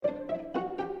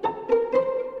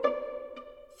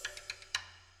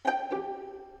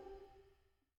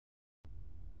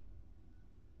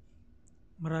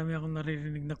marami akong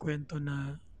naririnig na kwento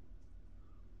na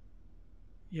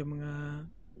yung mga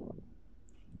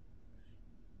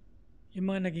yung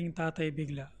mga naging tatay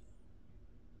bigla.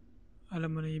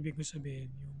 Alam mo na ibig ko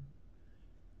sabihin,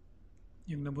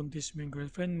 yung nabuntis mo yung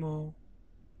girlfriend mo,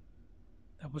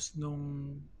 tapos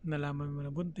nung nalaman mo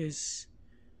na buntis,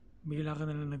 bigla ka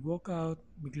na lang nag-walk out,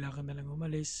 bigla ka na lang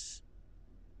umalis.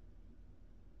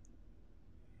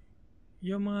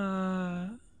 Yung mga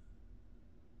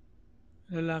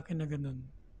lalaki na ganun,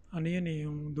 ano yun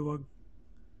yung duwag.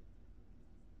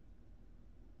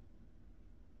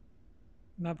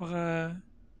 Napaka,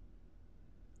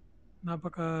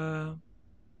 napaka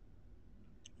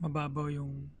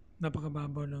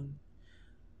napakababaw ng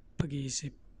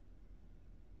pag-iisip.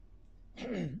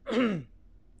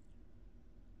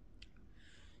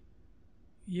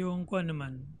 Yung kuan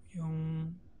naman,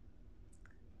 yung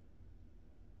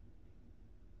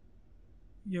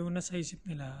nasa isip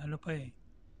nila, ano pa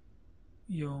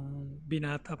yung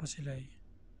binata pa sila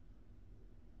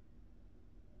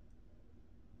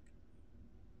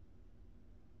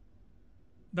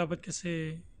Dapat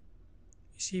kasi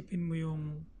isipin mo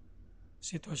yung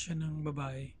sitwasyon ng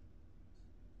babae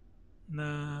na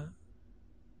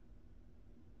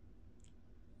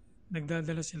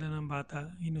nagdadala sila ng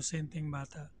bata, inosenteng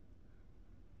bata.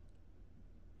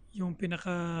 Yung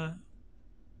pinaka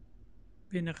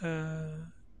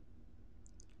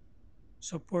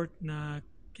support na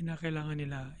kinakailangan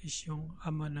nila is yung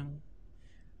ama ng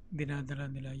dinadala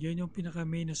nila. Yun yung pinaka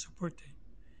main na support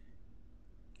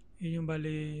Yun yung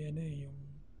bali, yung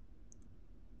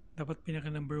dapat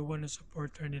pinaka number one na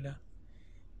supporter nila.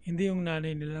 Hindi yung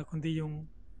nanay nila, kundi yung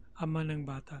ama ng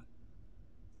bata.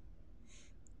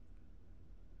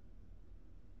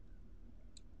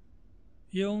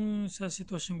 Yung sa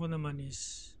sitwasyon ko naman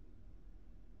is,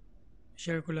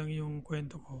 share ko lang yung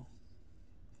kwento ko.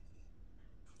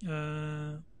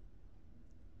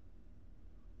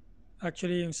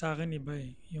 Actually, yung sa akin iba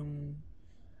Yung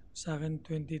sa akin,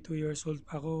 22 years old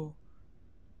pa ako,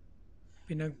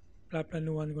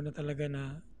 pinagplaplanuhan ko na talaga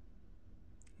na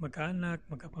magkaanak,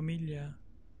 magkapamilya.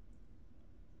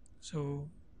 So,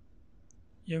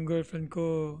 yung girlfriend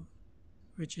ko,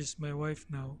 which is my wife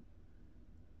now,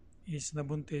 is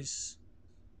nabuntis.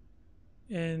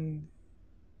 And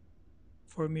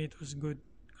for me, it was good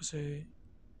kasi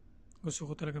gusto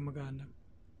ko talaga mag-anak.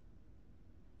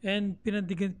 And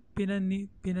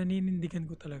pinaninindigan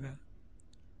ko talaga.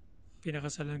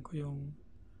 Pinakasalan ko yung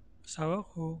asawa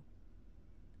ko,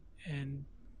 and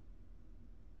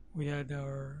we had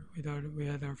our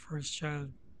first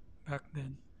child back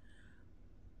then.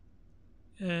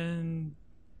 And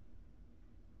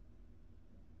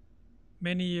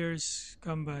many years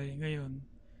come by. Ngayon,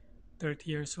 30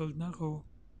 years old na ako,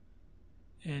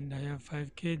 and I have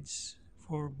 5 kids,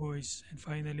 4 boys, and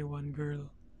finally 1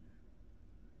 girl.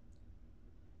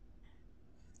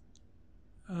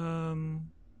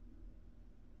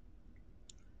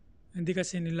 Hindi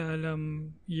kasi nila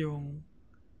alam yung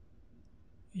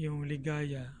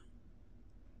ligaya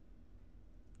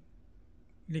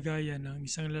ng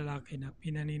isang lalaki na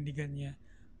pinaninindigan niya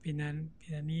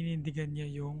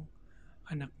yung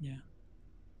anak niya.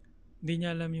 Hindi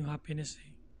niya alam yung happiness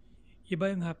Iba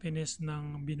yung happiness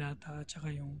ng binata at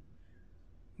saka yung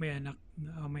may anak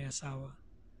o may asawa.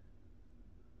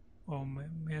 O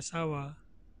may asawa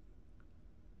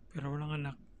pero walang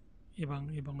anak.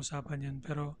 Ibang usapan yan.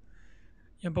 Pero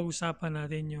yung pag-usapan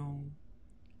natin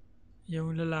yung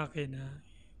lalaki na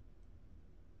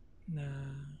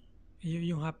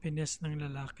yung happiness ng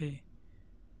lalaki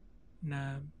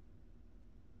na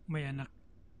may anak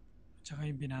at saka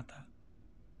yung binata.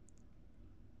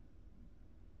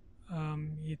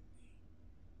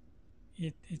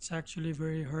 It's actually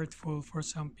very hurtful for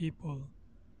some people,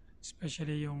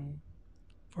 especially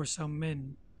for some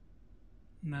men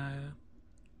na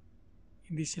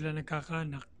hindi sila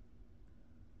nagkakaanak.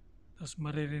 Tapos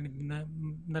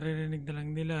naririnig na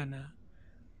lang nila na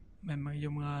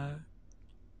yung mga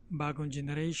bagong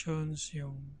generations,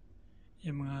 yung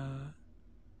mga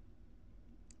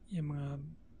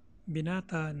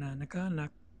binata na nagkaanak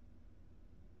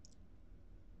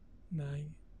na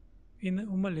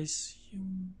umalis,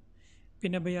 yung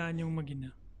pinabayaan yung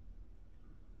mag-ina.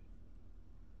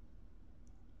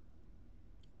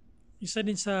 Isa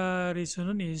din sa reason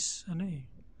nun is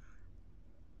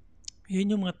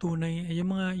yun yung mga tunay,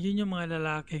 yun yung mga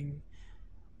lalaking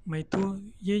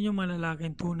yun yung mga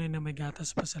lalaking tunay na may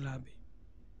gatas pa sa labi.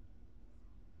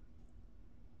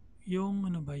 Yung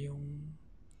yung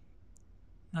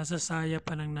nasa saya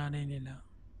pa ng nanay nila.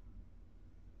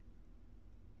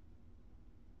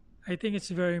 I think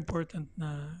it's very important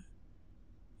na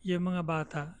yung mga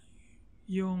bata,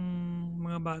 yung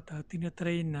mga bata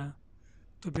tinatrain na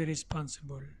to be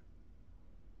responsible.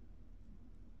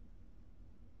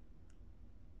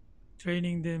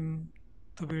 Training them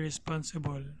to be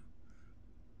responsible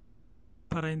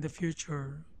para in the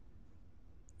future,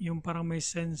 yung parang may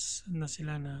sense na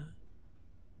sila na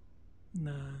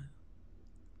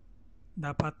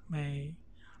dapat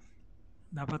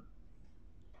dapat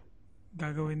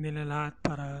gagawin nila lahat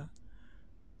para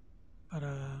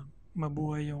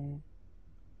mabuhay yung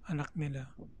anak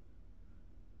nila.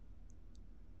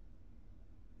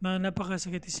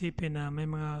 Napakasakit isipin na may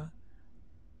mga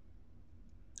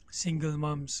single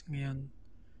moms ngayon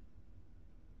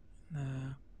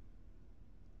na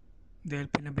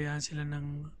dahil pinabayaan sila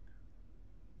ng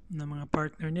mga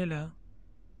partner nila,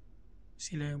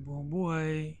 sila yung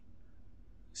bumubuhay,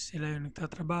 sila yung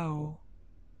nagtatrabaho.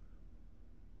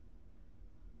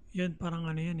 Yun parang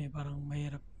parang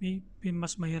mahirap.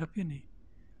 Mas mahirap yun eh.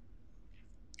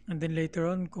 And then later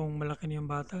on, kung malaki na yung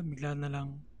bata, bigla na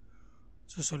lang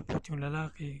susulpot yung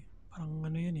lalaki. Parang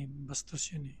bastos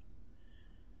yun eh.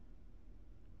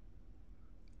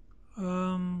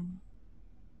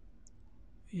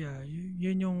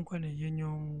 Yun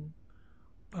yung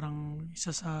parang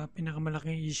isa sa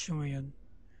pinakamalaking issue ngayon.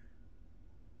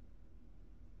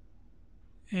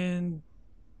 And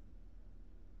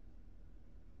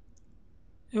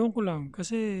ewan ko lang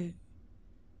kasi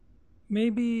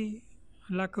maybe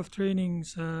lack of training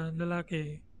sa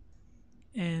lalaki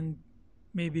and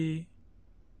maybe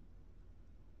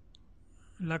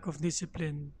lack of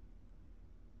discipline.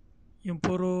 Yung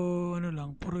puro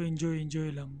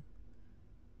enjoy lang.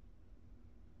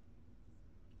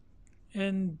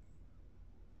 And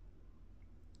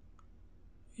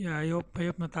I hope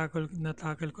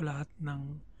natakal ko lahat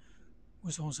ng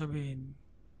gusto kong sabihin.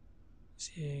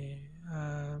 Kasi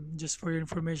just for your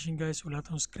information guys, wala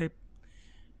tong script.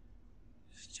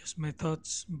 It's just my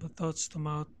thoughts to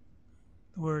mouth,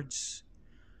 words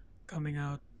coming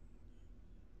out.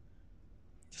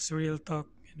 Just real talk,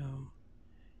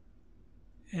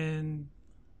 And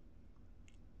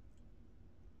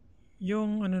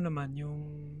yung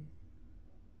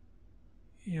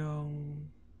yung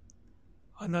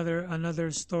another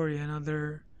story,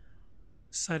 another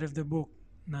side of the book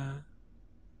na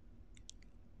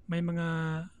may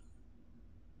mga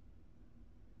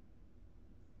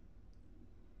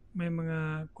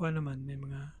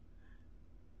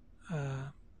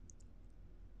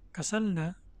kasal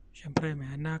na, syempre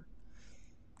may anak,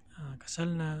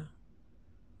 kasal na,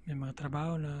 may mga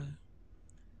trabaho na,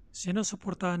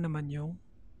 sinusuportahan naman yung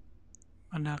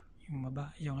anak,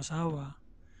 yung asawa,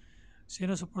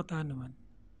 sinusuportahan naman.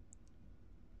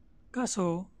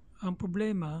 Kaso, ang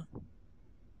problema,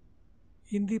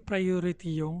 hindi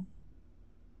priority yung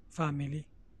family.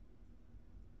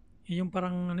 Yung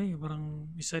parang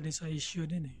isa din sa issue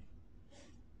din eh.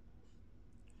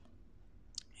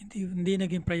 Hindi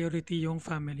naging priority yung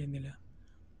family nila.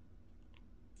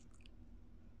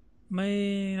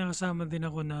 May nakasama din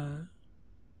ako na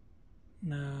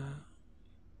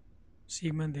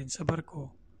seaman din sa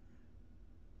barko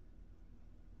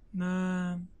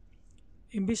na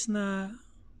imbis na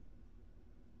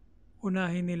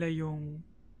unahin nila yung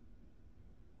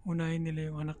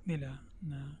anak nila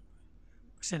na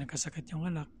kasi nagkasakit yung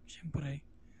anak, syempre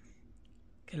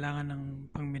kailangan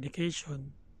ng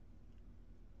pang-medication.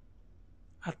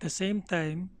 At the same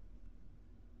time,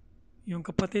 yung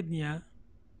kapatid niya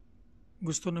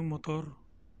gusto ng motor.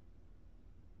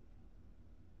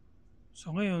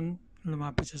 So ngayon,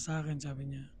 lumapit siya sa akin, sabi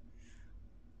niya,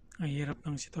 ang hirap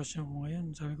ng sitwasyon ko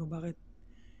ngayon. Sabi ko, bakit?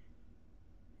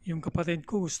 Yung kapatid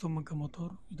ko gusto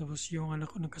magkamotor, tapos yung anak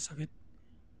ko nagkasakit.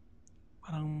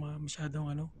 Parang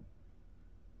masyadong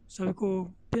Sabi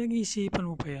ko, pinag-iisipan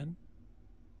mo pa yan?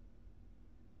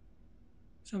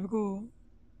 Sabi ko,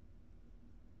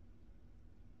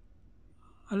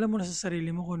 alam mo na sa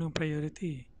sarili mo kung anong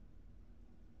priority.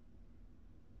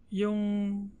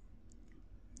 Yung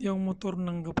motor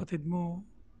ng kapatid mo,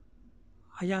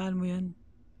 hayaan mo yan.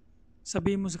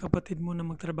 Sabihin mo sa kapatid mo na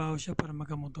magtrabaho siya para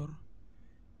magkamotor.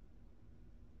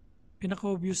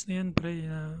 Pinaka-obvious na yan, pre,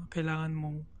 na kailangan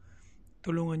mong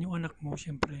tulungan yung anak mo,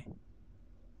 syempre.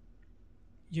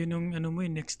 Yun yung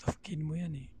next of kin mo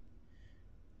yan eh.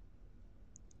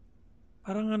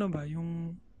 Parang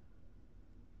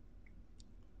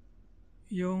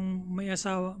yung may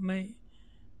asawa, may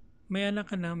anak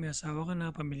ka na, may asawa ka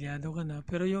na, pamilyado ka na,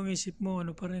 pero yung isip mo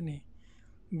pa rin eh,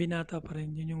 binata pa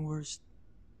rin, yun yung worst.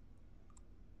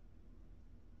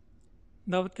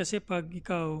 Dapat kasi pag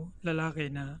ikaw,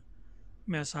 lalaki na,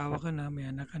 may asawa ka na,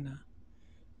 may anak ka na,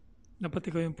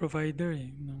 dapat ikaw yung provider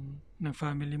eh, ng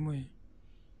family mo eh.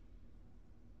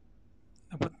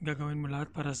 Dapat gagawin mo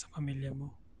lahat para sa pamilya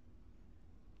mo.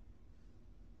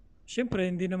 Siyempre,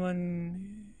 hindi naman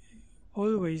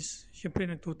always, siyempre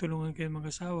nagtutulungan kayo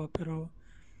mag-asawa, pero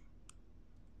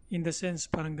in the sense,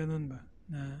 parang ganun ba?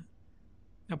 Na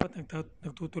dapat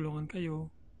nagtutulungan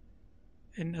kayo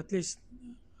and at least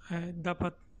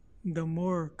dapat the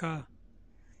more ka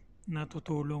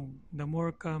natutulong, the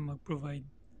more ka mag-provide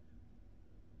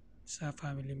sa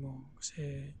family mo.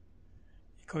 Kasi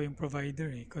ikaw yung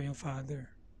provider, ikaw yung father.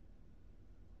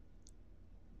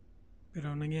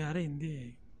 Pero ang nangyari, hindi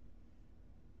eh.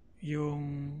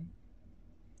 Yung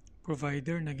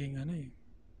provider naging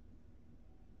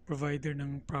provider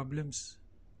ng problems.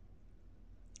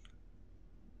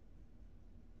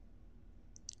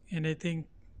 And I think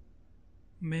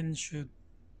men should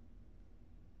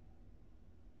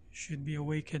be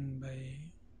awakened by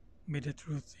the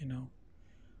truth,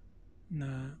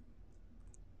 na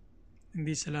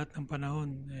hindi sa lahat ng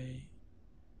panahon ay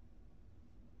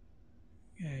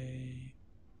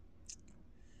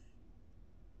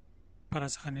para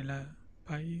sa kanila.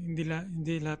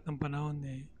 Hindi lahat ng panahon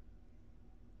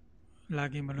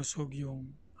lagi malusog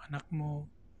yung anak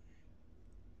mo.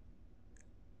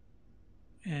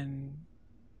 And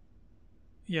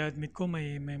i-admit ko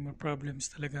may mga problems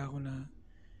talaga ako na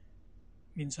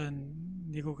minsan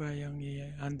hindi ko kayang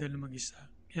i-handle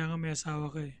mag-isa. Kaya nga may asawa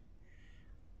ka eh.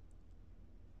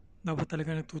 Dapat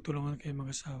talaga nagtutulungan kayo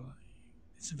mag-asawa.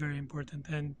 It's very important.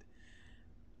 And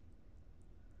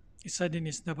isa din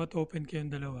is dapat open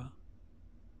kayong dalawa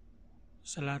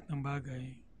sa lahat ng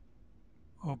bagay.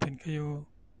 Open kayo.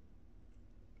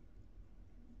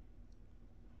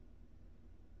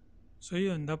 So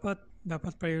yun, dapat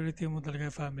priority mo talaga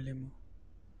yung family mo.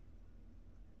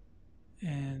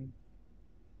 And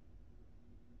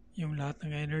yung lahat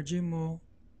ng energy mo,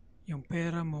 yung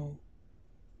pera mo,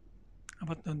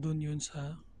 dapat nandun yun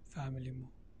sa family mo.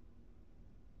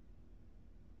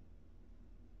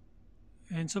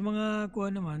 And sa mga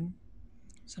naman,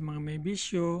 sa mga may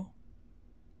bisyo,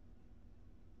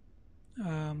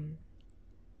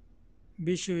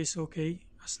 bisyo is okay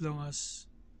as long as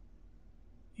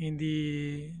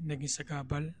hindi naging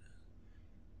sagabal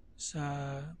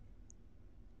sa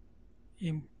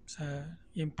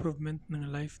improvement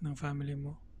ng life ng family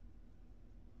mo.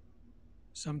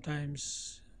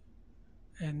 Sometimes,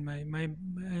 and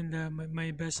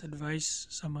my best advice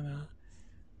sa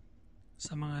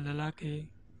mga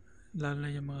lalaki, lalo na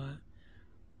yung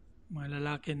mga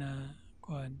lalaki na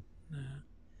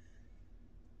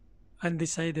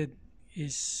undecided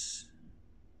is,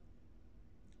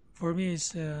 for me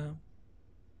is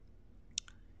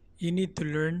you need to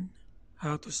learn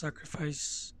how to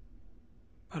sacrifice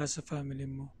para sa family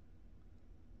mo.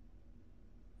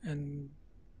 And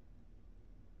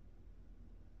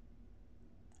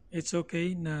it's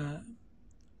okay na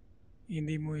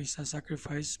hindi mo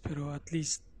isa-sacrifice, pero at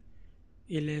least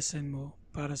i-lesson mo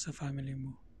para sa family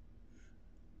mo.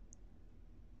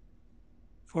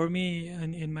 For me,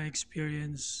 and in my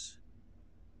experience,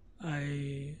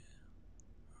 I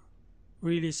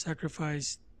really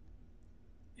sacrificed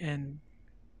and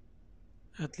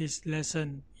at least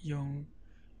lesson yung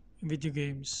video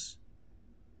games.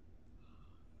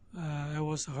 I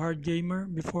was a hard gamer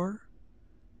before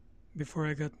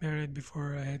I got married,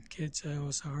 before I had kids. I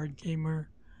was a hard gamer,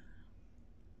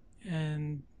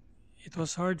 and it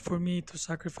was hard for me to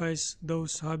sacrifice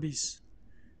those hobbies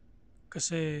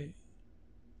kasi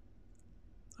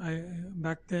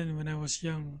back then when I was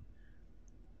young,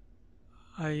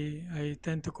 I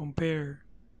tend to compare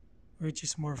which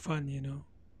is more fun,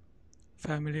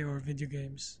 family or video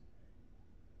games.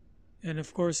 And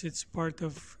of course it's part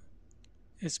of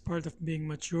being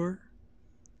mature,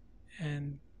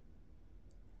 and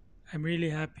I'm really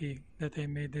happy that I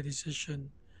made the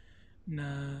decision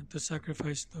to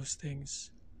sacrifice those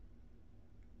things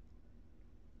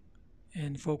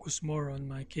and focus more on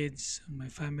my kids, on my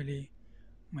family,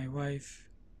 my wife.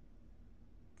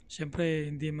 Siyempre,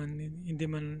 hindi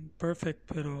man perfect,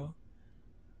 pero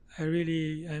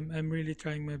I'm really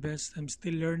trying my best. I'm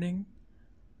still learning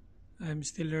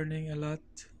a lot.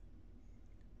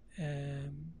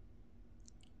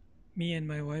 Me and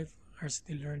my wife are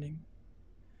still learning.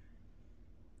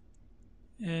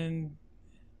 And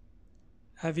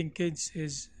having kids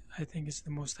I think is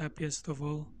the most happiest of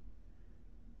all.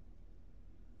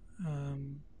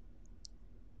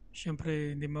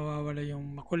 Siyempre, hindi mawawala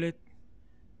yung makulit,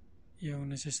 yung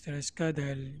nasistress ka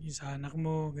dahil sa anak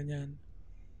mo, ganyan.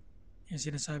 Yung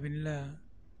sinasabi nila,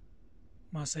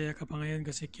 masaya ka pa ngayon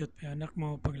kasi cute pa yung anak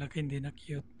mo, paglaki hindi na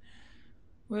cute.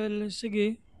 Well,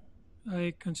 sige,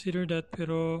 I consider that,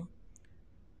 pero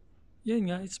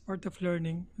Yun nga, it's part of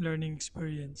learning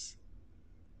experience.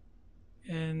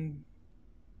 And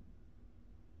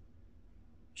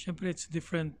syempre it's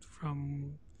different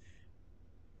from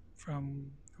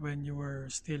when you were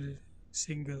still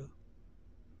single.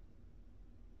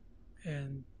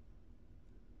 And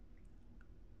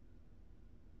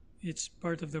it's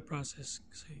part of the process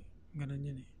kasi ganun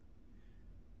yun eh.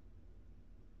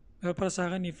 Pero para sa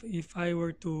akin, if I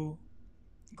were to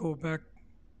go back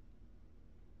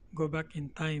go back in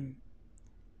time,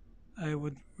 I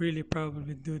would really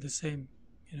probably do the same.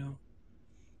 You know,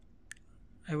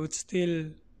 I would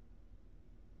still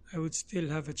I would still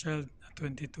have a child at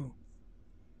 22,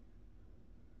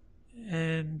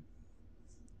 and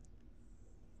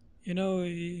you know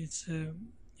it's a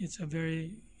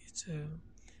very it's a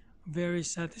very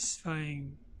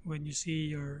satisfying when you see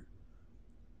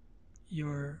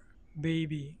your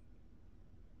baby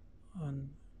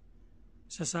on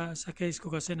sa case ko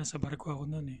kasi nasa barko ako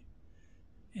noon eh,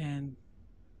 and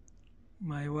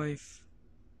my wife,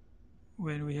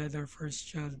 when we had our first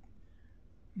child,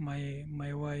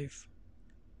 my wife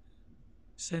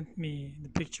sent me the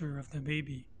picture of the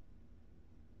baby,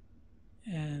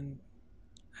 and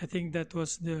I think that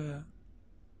was the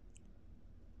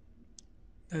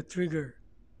trigger,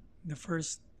 the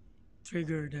first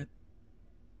trigger that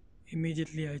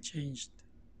immediately I changed.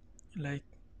 Like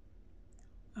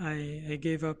I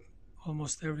gave up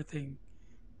almost everything,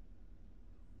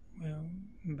 well,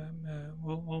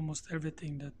 almost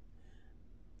everything that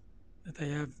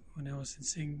I have when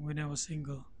when I was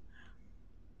single.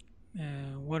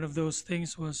 One of those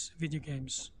things was video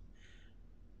games,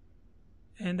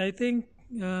 and I think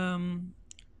um,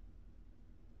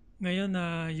 ngayon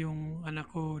na yung anak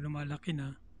ko lumalaki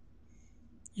na,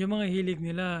 yung mga hilig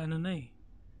nila ano na eh,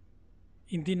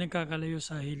 hindi nagkakalayo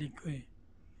sa hilig ko eh.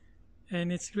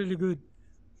 And it's really good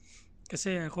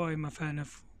kasi ako I'm a fan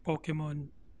of Pokemon,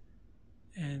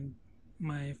 and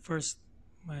my first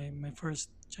my first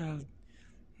child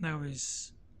now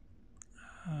is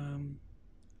um,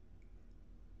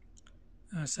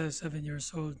 7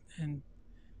 years old, and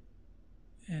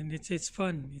it's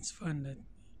fun. It's fun that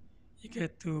you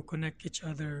get to connect each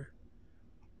other.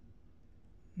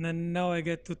 And now I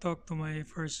get to talk to my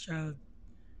first child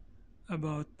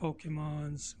about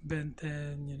Pokemons, Ben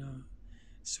 10, you know.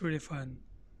 It's really fun.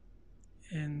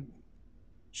 And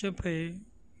syempre,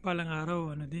 balang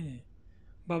araw, ano din eh,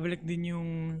 babalik din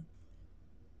yung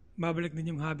babalik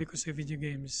din yung hobby ko sa video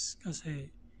games kasi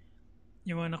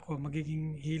yung anak ko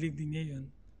magiging hilig din niya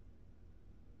yun.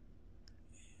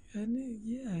 And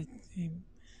yeah,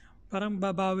 parang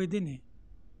babawi din eh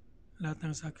lahat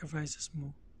ng sacrifices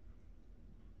mo.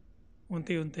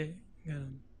 Unti-unti,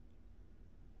 ganun.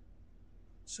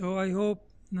 So I hope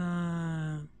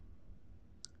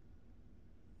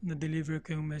na-deliver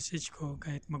ko yung message ko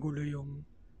kahit magulo yung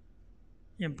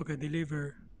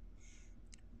pagka-deliver.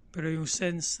 Pero yung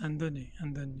sense andun eh,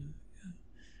 andun.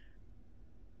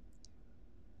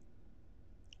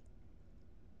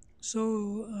 So,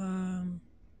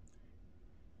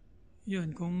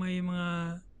 yun, kung may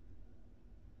mga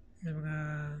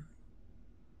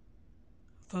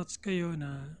thoughts kayo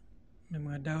na may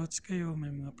mga doubts kayo,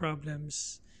 may mga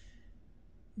problems,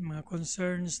 mga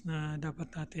concerns na dapat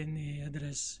natin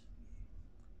i-address,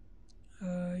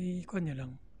 i-con nyo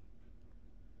lang.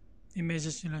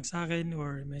 I-message nyo lang sa akin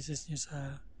or message nyo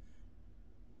sa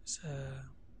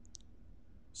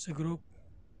sa group.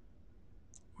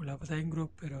 Wala pa tayong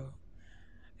group pero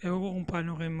ewan ko kung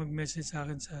paano kayo mag-message sa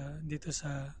akin dito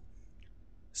sa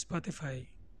Spotify.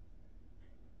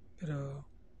 Pero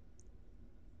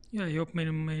yeah, I hope may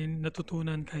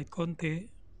natutunan kahit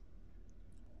konti.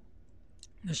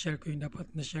 Na-share ko yung dapat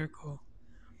na-share ko.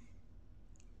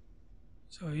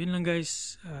 So, yun lang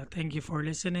guys. Thank you for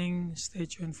listening. Stay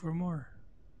tuned for more.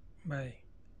 Bye.